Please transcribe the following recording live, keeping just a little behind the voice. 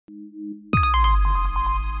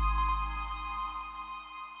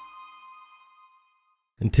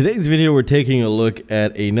In today's video, we're taking a look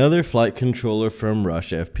at another flight controller from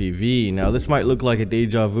RushFPV. Now, this might look like a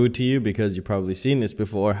deja vu to you because you've probably seen this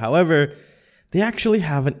before. However, they actually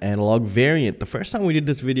have an analog variant. The first time we did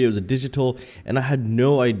this video was a digital, and I had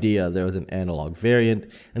no idea there was an analog variant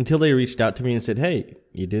until they reached out to me and said, hey,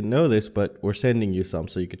 you didn't know this, but we're sending you some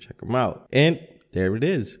so you can check them out. And there it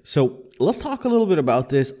is. So let's talk a little bit about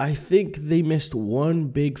this. I think they missed one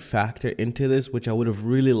big factor into this, which I would have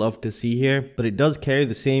really loved to see here, but it does carry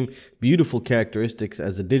the same beautiful characteristics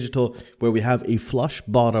as the digital, where we have a flush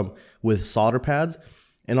bottom with solder pads.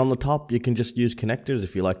 And on the top, you can just use connectors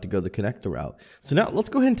if you like to go the connector route. So now let's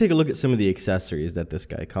go ahead and take a look at some of the accessories that this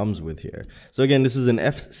guy comes with here. So again, this is an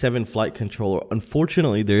F7 flight controller.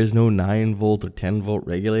 Unfortunately, there is no 9 volt or 10 volt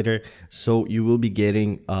regulator, so you will be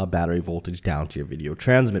getting battery voltage down to your video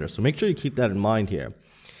transmitter. So make sure you keep that in mind here.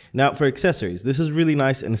 Now for accessories, this is really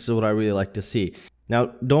nice, and this is what I really like to see. Now,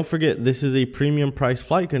 don't forget, this is a premium price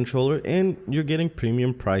flight controller, and you're getting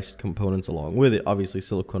premium priced components along with it. Obviously,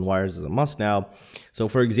 silicone wires is a must now. So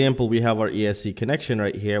for example, we have our ESC connection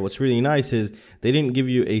right here. What's really nice is they didn't give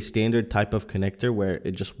you a standard type of connector where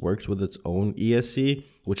it just works with its own ESC,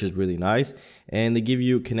 which is really nice. And they give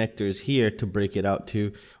you connectors here to break it out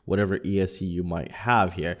to whatever ESC you might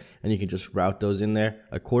have here. And you can just route those in there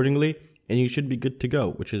accordingly, and you should be good to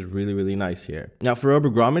go, which is really, really nice here. Now for rubber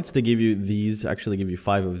grommets, they give you these, actually give you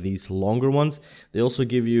 5 of these longer ones. They also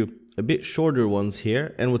give you a bit shorter ones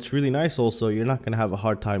here. And what's really nice also, you're not gonna have a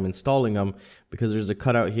hard time installing them because there's a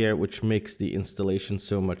cutout here, which makes the installation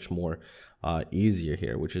so much more easier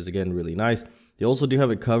here, which is again, really nice. They also do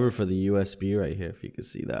have a cover for the USB right here. If you can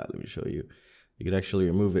see that, let me show you. You could actually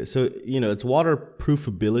remove it. So, you know, it's waterproof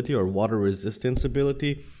ability or water resistance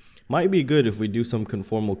ability. Might be good if we do some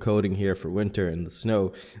conformal coating here for winter and the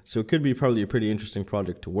snow. So it could be probably a pretty interesting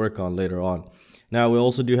project to work on later on. Now we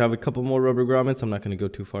also do have a couple more rubber grommets. I'm not going to go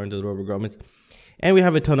too far into the rubber grommets. And we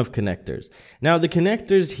have a ton of connectors. Now the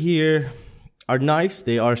connectors here are nice.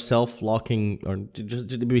 They are self-locking, or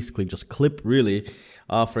just basically just clip really.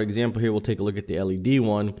 For example, here we'll take a look at the LED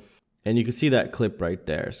one. And you can see that clip right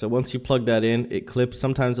there. So once you plug that in, it clips.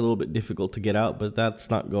 Sometimes a little bit difficult to get out, but that's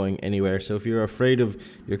not going anywhere. So if you're afraid of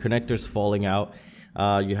your connectors falling out,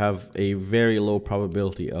 you have a very low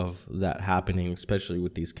probability of that happening, especially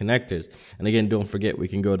with these connectors. And again, don't forget, we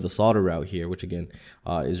can go to the solder route here, which again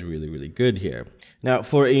is really, really good here. Now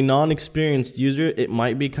for a non-experienced user, it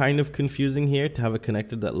might be kind of confusing here to have a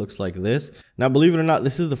connector that looks like this. Now believe it or not,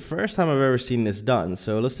 this is the first time I've ever seen this done.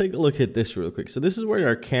 So let's take a look at this real quick. So this is where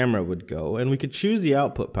our camera would go, and we could choose the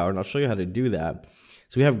output power, and I'll show you how to do that.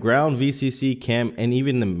 So we have ground, VCC, cam, and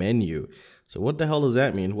even the menu. So what the hell does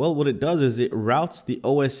that mean? Well, what it does is it routes the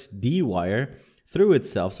OSD wire through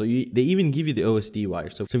itself. So they even give you the OSD wire.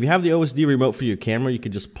 So if you have the OSD remote for your camera, you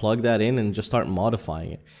could just plug that in and just start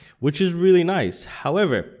modifying it, which is really nice.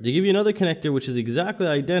 However, they give you another connector, which is exactly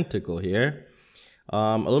identical here.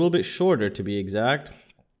 A little bit shorter to be exact.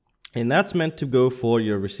 And that's meant to go for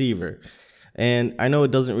your receiver. And I know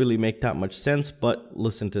it doesn't really make that much sense, but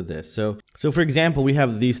listen to this. So for example, we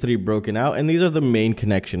have these 3 broken out, and these are the main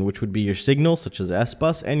connection, which would be your signal, such as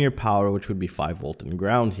S-bus, and your power, which would be 5 volt and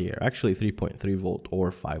ground here. Actually 3.3 volt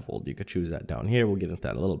or 5 volt. You could choose that down here. We'll get into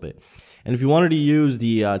that in a little bit. And if you wanted to use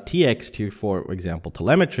the TX2, for example,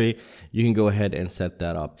 telemetry, you can go ahead and set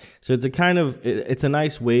that up. So it's a kind of, it's a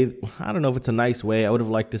nice way. I don't know if it's a nice way. I would have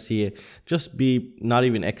liked to see it just be not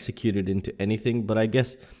even executed into anything, but I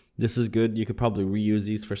guess this is good. You could probably reuse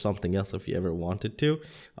these for something else if you ever wanted to.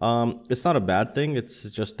 It's not a bad thing. It's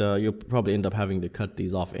just you'll probably end up having to cut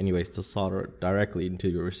these off anyways to solder directly into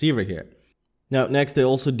your receiver here. Now next, they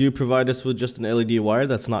also do provide us with just an LED wire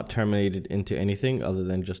that's not terminated into anything other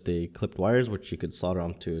than just a clipped wires, which you could solder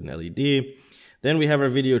onto an LED. Then we have our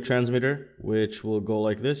video transmitter, which will go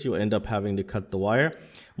like this. You'll end up having to cut the wire.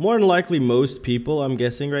 More than likely, most people, I'm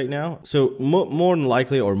guessing right now. So more than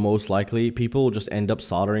likely, or most likely, people will just end up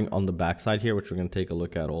soldering on the backside here, which we're going to take a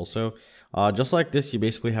look at also. Just like this, you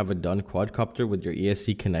basically have a done quadcopter with your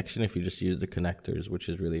ESC connection if you just use the connectors, which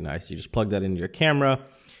is really nice. You just plug that into your camera.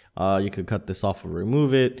 You could cut this off or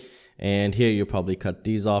remove it. And here you'll probably cut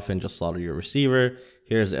these off and just solder your receiver.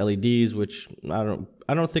 Here's LEDs, which I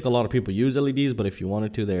don't think a lot of people use LEDs, but if you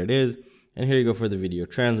wanted to, there it is. And here you go for the video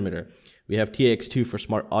transmitter. We have TX2 for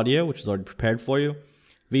smart audio, which is already prepared for you.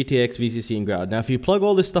 VTX, VCC, and ground. Now, if you plug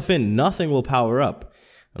all this stuff in, nothing will power up.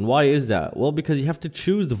 And why is that? Well, because you have to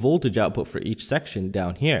choose the voltage output for each section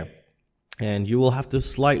down here. And you will have to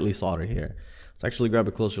slightly solder here. Let's actually grab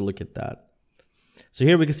a closer look at that. So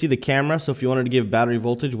here we can see the camera. So if you wanted to give battery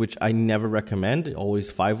voltage, which I never recommend, always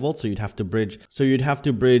 5 volts. So you'd have to bridge.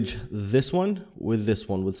 This one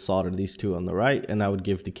with solder, these two on the right, and that would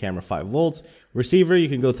give the camera 5 volts. Receiver, you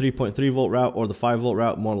can go 3.3 volt route or the 5 volt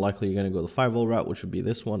route. More likely you're going to go the 5 volt route, which would be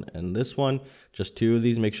this one and this one. Just 2 of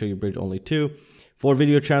these. Make sure you bridge only 2. For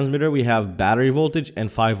video transmitter, we have battery voltage and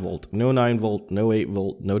 5 volt. No 9 volt, no 8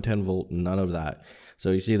 volt, no 10 volt, none of that.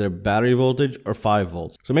 So it's either battery voltage or 5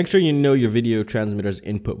 volts. So make sure you know your video transmitter's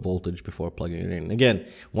input voltage before plugging it in. Again,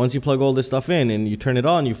 once you plug all this stuff in and you turn it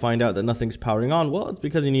on, you find out that nothing's powering on. Well, it's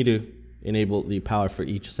because you need to enable the power for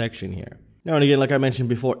each section here. Now, and again, like I mentioned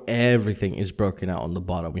before, everything is broken out on the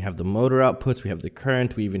bottom. We have the motor outputs, we have the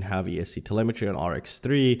current, we even have ESC telemetry on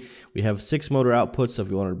RX3. We have 6 motor outputs, so if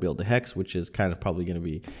you wanted to build the hex, which is kind of probably going to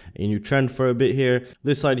be a new trend for a bit here.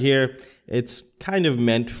 This side here, it's kind of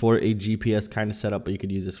meant for a GPS kind of setup, but you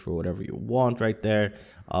could use this for whatever you want right there.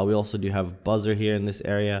 We also do have buzzer here in this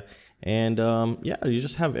area. And yeah, you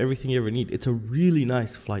just have everything you ever need. It's a really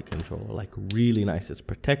nice flight controller, like really nice. It's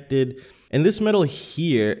protected. And this metal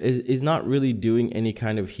here is not really doing any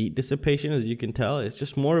kind of heat dissipation, as you can tell. It's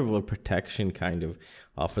just more of a protection kind of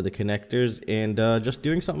for the connectors, and just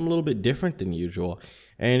doing something a little bit different than usual.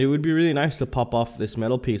 And it would be really nice to pop off this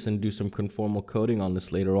metal piece and do some conformal coating on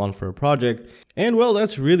this later on for a project. And well,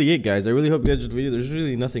 that's really it, guys. I really hope you enjoyed the video. There's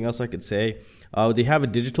really nothing else I could say. They have a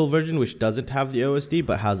digital version which doesn't have the OSD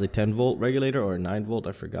but has a 10 volt regulator, or a 9 volt,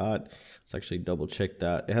 I forgot. Let's actually double check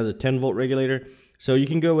that. It has a 10 volt regulator. So you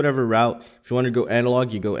can go whatever route. If you want to go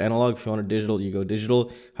analog, you go analog. If you want digital, you go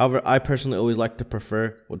digital. However, I personally always like to prefer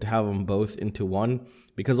to have them both into one,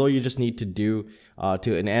 because all you just need to do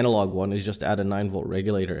to an analog one is just add a 9 volt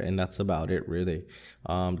regulator, and that's about it, really.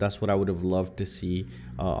 That's what I would have loved to see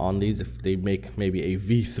on these, if they make maybe a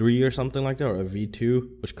V3 or something like that, or a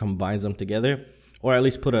V2, which combines them together. Or at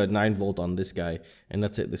least put a 9 volt on this guy, and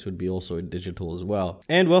that's it. This would be also a digital as well.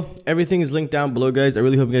 And well, everything is linked down below, guys. I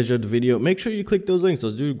really hope you guys enjoyed the video. Make sure you click those links.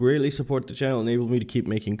 Those do greatly support the channel, enable me to keep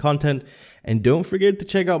making content. And don't forget to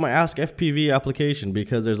check out my AskFPV application,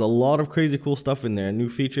 because there's a lot of crazy cool stuff in there. New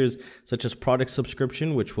features such as product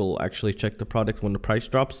subscription, which will actually check the product when the price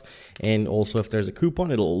drops. And also if there's a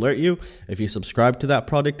coupon, it'll alert you if you subscribe to that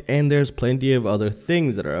product. And there's plenty of other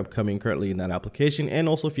things that are upcoming currently in that application. And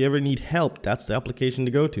also if you ever need help, that's the application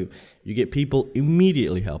to go to. You get people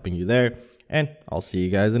immediately helping you there. And I'll see you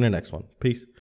guys in the next one. Peace.